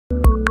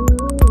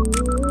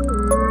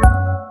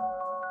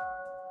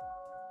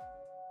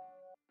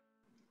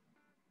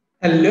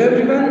Hello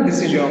everyone, this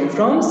is John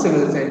from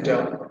Civil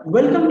Center.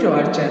 Welcome to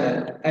our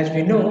channel. As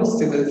we know,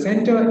 Civil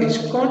Center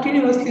is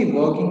continuously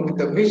working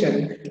with a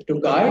vision to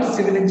guide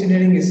civil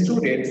engineering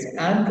students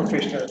and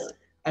professionals.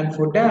 And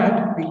for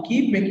that, we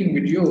keep making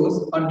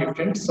videos on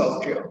different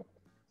software.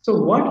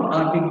 So what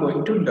are we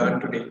going to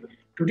learn today?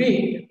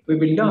 Today, we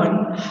will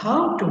learn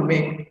how to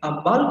make a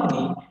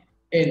balcony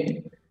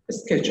in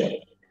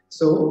SketchUp.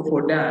 So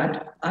for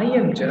that, I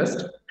am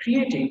just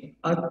creating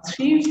a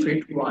 3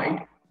 feet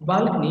wide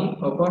balcony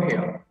over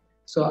here.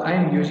 So I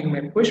am using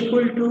my push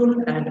pull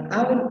tool and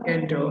I will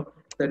enter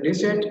the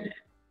digit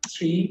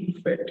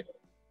 3 feet.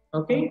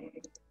 Okay,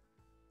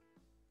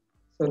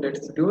 so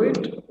let's do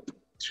it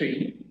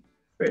 3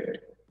 feet.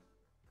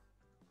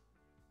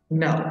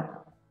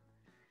 Now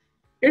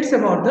it's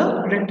about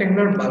the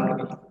rectangular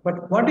balcony.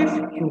 But what if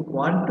you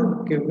want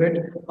to give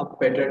it a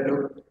better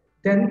look?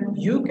 Then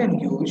you can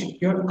use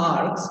your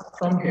arcs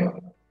from here.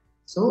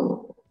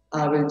 So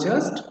I will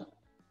just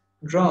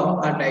draw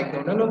a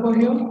diagonal over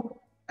here,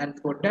 and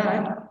for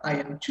that I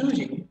am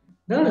choosing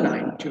the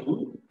line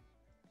tool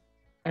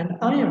and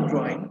I am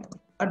drawing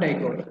a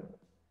diagonal.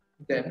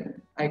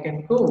 Then I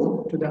can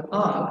go to the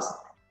arcs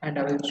and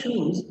I will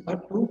choose a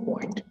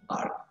 2-point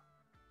arc.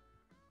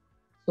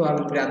 So I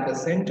will grab the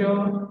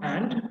center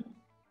and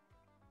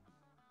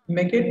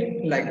make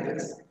it like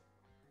this.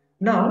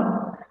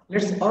 Now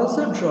let's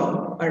also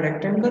draw a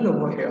rectangle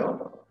over here.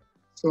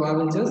 So I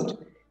will just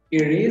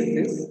erase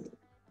this,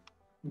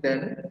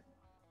 then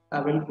I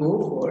will go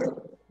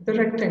for the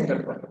rectangle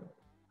one.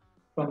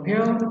 From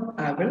here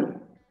I will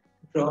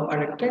draw a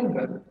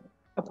rectangle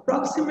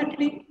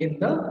approximately in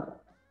the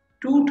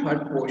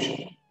 2/3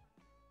 portion.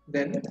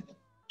 Then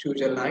choose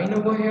a line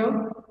over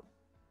here.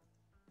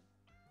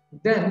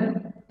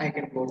 Then I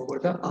can go for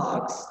the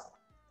arcs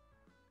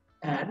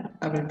and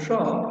I will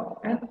draw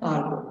an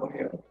arc over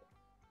here.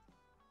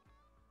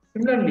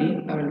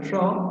 Similarly, I will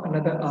draw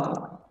another arc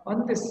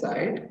on this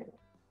side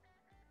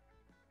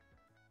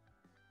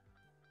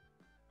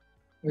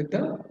with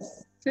the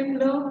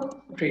similar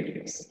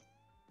radius.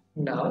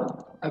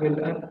 Now I will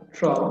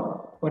draw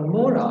one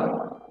more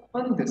arc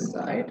on this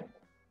side.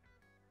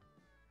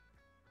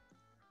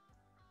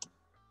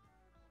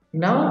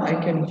 Now I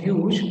can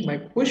use my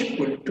push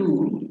pull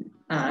tool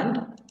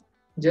and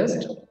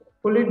just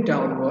pull it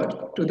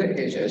downward to the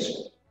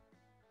edges.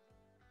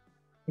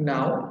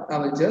 Now I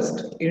will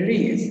just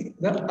erase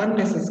the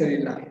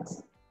unnecessary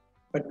lines.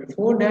 But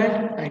before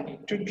that I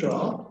need to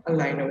draw a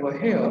line over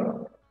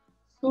here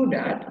so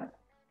that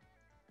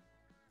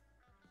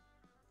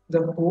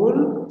the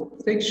whole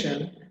section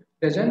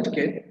doesn't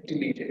get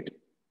deleted.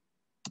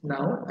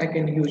 Now I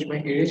can use my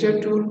eraser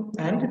tool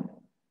and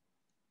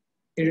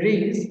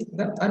erase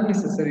the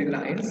unnecessary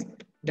lines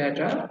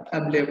that are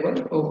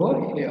available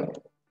over here.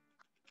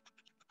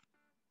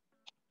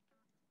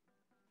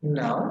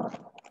 Now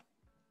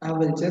I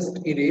will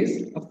just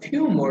erase a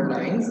few more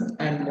lines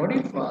and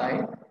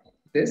modify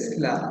this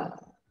slab.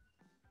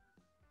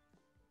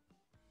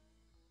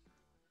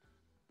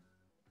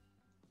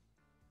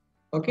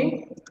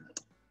 Okay,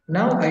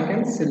 now I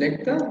can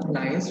select the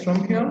lines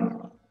from here,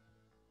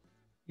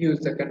 use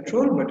the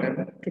control button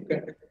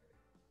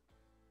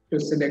to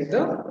select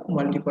the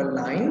multiple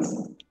lines,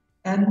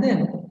 and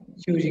then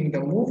using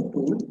the move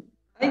tool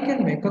I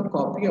can make a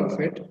copy of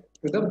it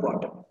to the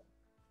bottom.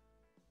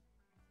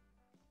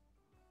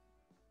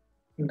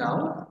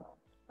 Now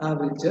I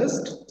will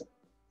just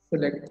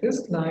select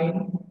this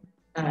line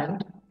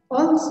and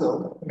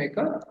also make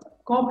a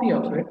copy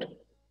of it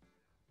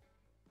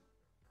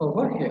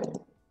over here.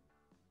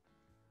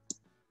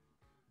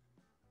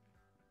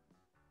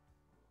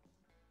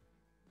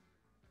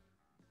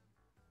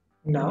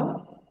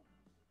 Now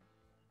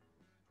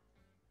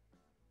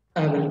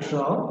I will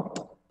draw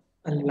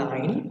a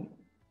line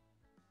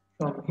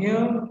from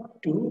here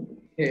to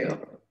here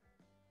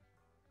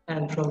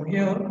and from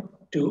here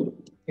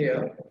to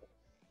here.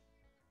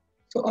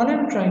 So all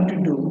I'm trying to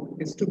do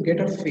is to get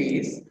a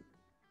face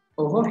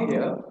over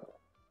here.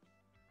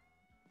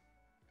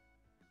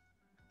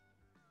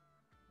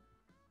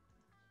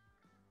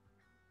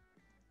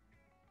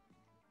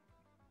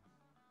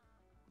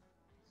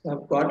 So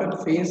I've got a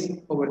face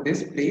over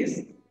this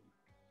place.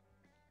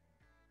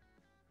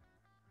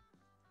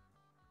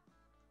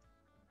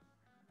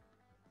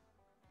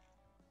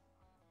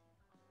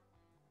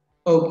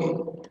 Okay,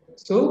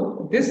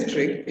 so this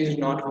trick is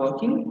not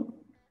working.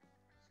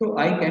 So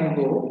I can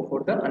go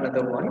for the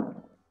another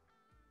one.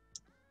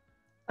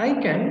 I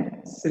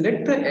can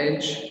select the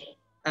edge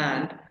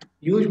and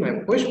use my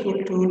push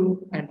pull tool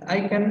and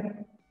I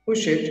can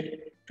push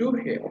it to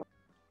here.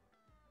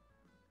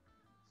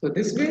 So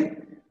this way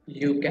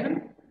you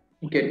can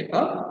get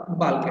a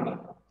balcony,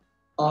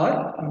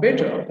 or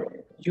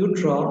better you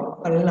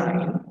draw a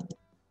line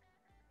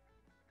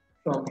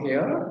from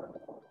here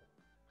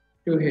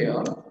to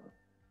here,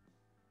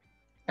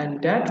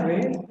 and that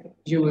way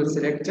you will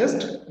select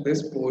just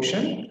this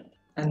portion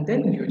and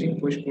then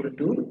using push pull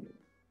tool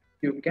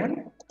you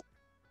can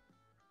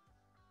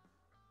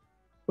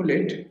pull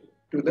it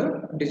to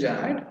the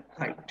desired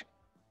height.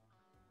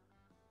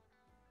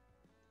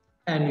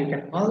 and you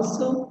can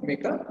also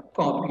make a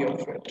copy of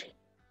it.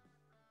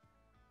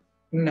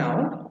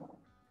 Now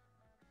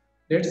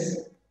let's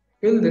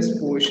fill this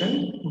portion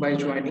by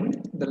joining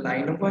the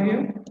line over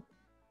here.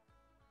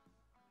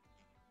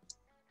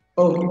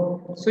 Okay,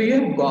 so you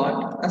have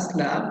got a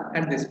slab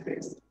at this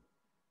place.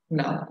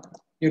 Now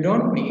you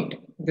don't need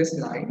this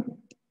line.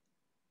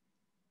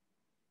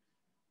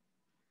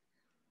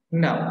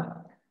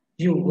 Now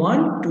you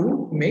want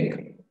to make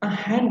a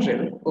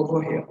handrail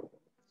over here.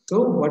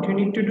 So what you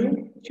need to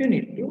do? You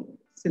need to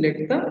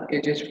select the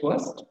edges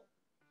first,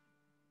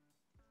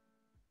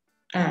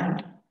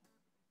 and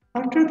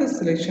after the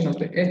selection of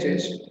the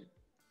edges,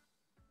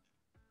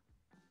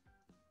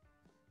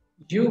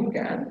 you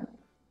can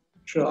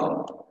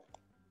draw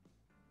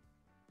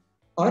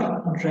or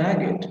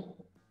drag it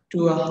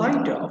to a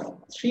height of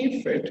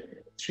 3 feet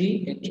 3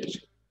 inches.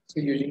 So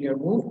using your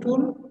move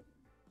tool,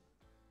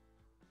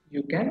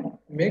 you can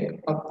make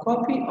a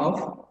copy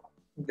of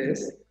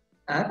this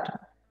at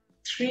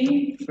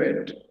 3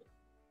 feet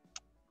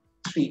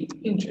 3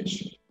 inches.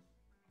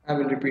 I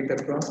will repeat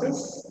the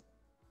process.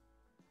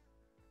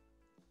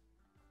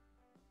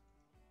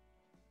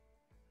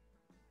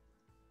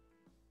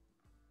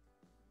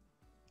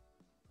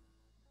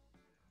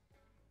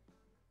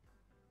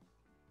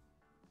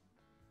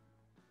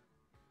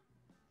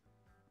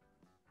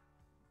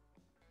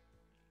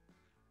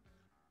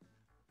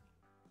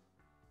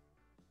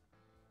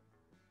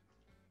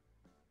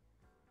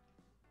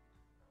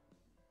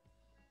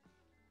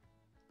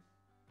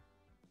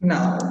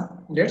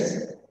 Now let's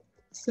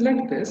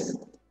select this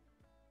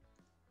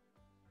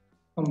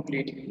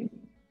completely,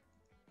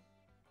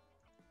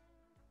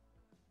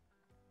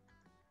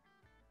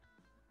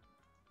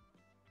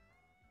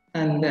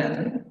 and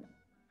then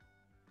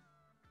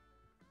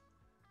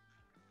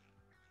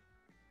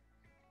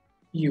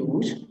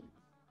use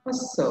a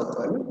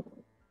circle,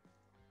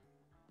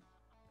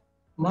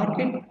 mark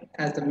it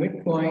as the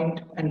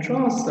midpoint and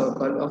draw a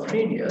circle of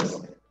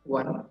radius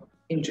 1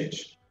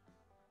 inches.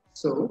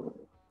 So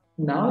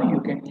now you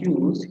can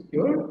use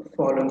your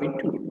follow me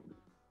tool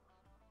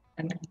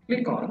and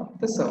click on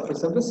the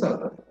surface of the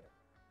circle.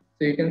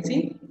 So you can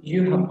see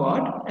you have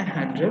got a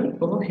handrail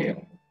over here.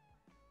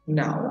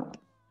 Now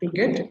to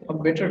get a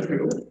better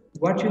view,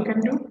 what you can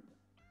do?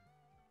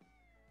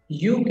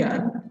 You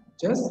can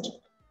just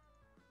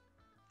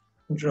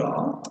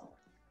draw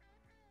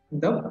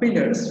the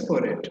pillars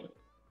for it.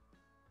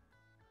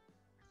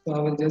 So I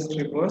will just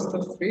reverse the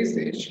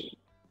facage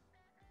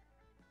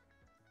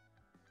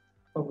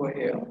over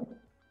here.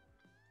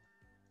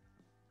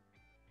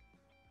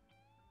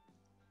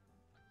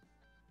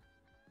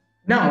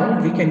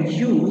 Now we can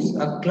use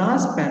a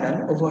glass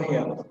panel over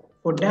here.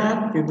 For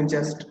that we will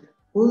just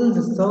pull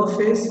the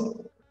surface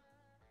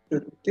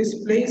to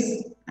this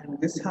place and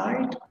this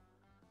height,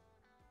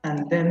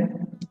 and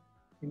then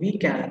we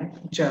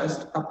can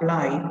just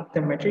apply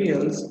the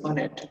materials on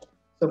it.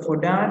 So for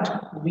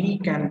that we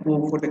can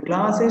go for the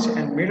glasses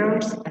and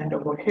mirrors, and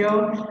over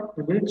here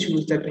we will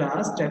choose the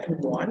glass that we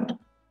want,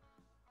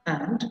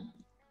 and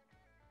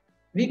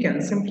we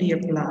can simply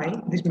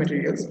apply these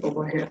materials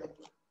over here.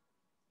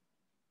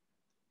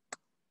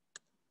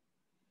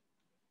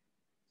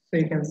 So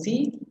you can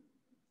see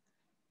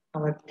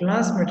our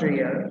glass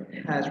material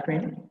has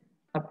been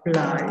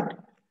applied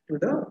to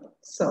the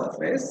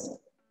surface,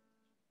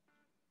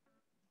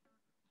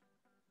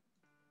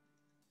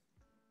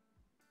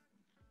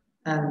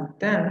 and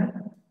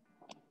then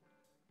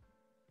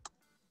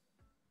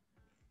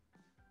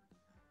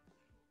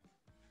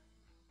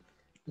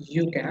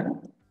you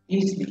can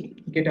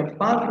easily get a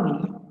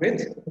balcony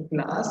with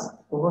glass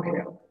over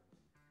here.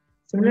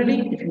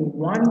 Similarly, if you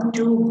want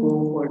to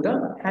go for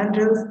the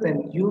handles,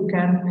 then you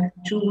can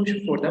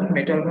choose for the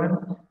metal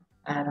one,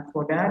 and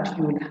for that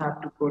you will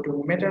have to go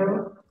to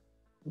metal,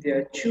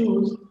 there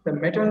choose the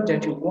metal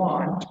that you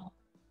want,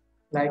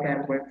 like I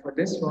am going for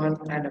this one,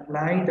 and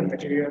apply the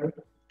material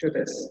to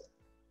this.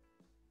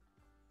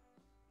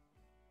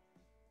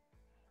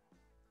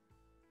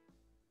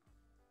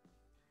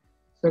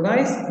 So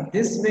guys,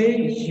 this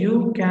way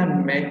you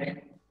can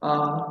make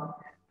a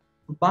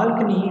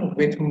balcony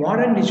with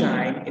modern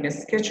design in a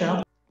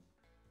SketchUp.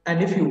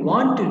 And if you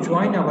want to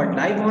join our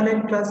live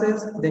online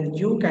classes, then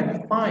you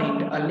can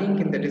find a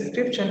link in the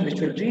description which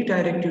will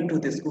redirect you to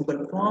this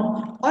Google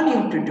form. All you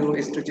have to do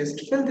is to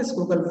just fill this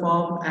Google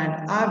form,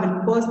 and I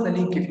will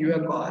personally give you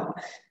a call.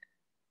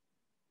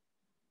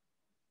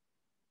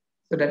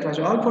 So that was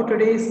all for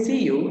today.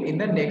 See you in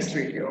the next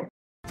video.